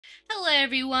Hello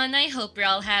everyone, I hope you're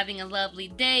all having a lovely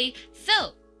day.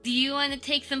 So, do you want to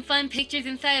take some fun pictures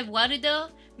inside of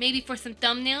Warudo? Maybe for some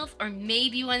thumbnails, or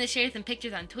maybe you want to share some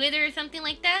pictures on Twitter or something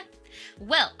like that?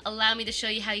 Well, allow me to show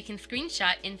you how you can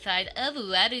screenshot inside of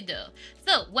Warudo.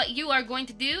 So, what you are going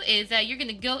to do is that you're going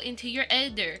to go into your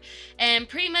editor, and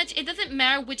pretty much it doesn't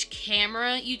matter which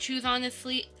camera you choose,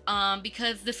 honestly,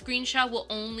 because the screenshot will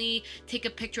only take a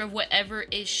picture of whatever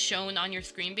is shown on your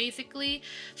screen, basically.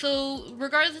 So,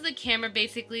 regardless of the camera,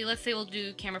 basically, let's say we'll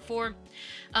do camera 4,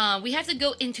 we have to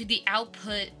go into the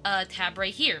output tab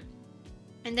right here.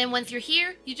 And then once you're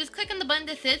here, you just click on the button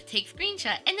that says take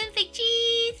screenshot, and then say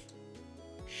cheese!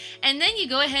 And then you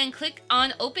go ahead and click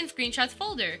on Open Screenshots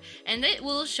folder, and it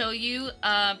will show you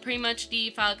pretty much the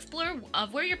file explorer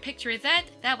of where your picture is at.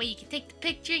 That way you can take the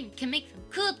picture and you can make some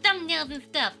cool thumbnails and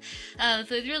stuff.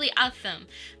 So it's really awesome.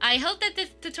 I hope that this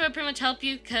tutorial pretty much helped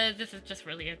you, because this is just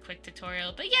really a quick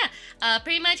tutorial. But yeah,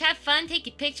 pretty much have fun, take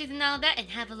your pictures and all that, and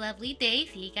have a lovely day.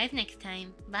 See you guys next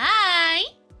time.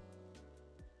 Bye!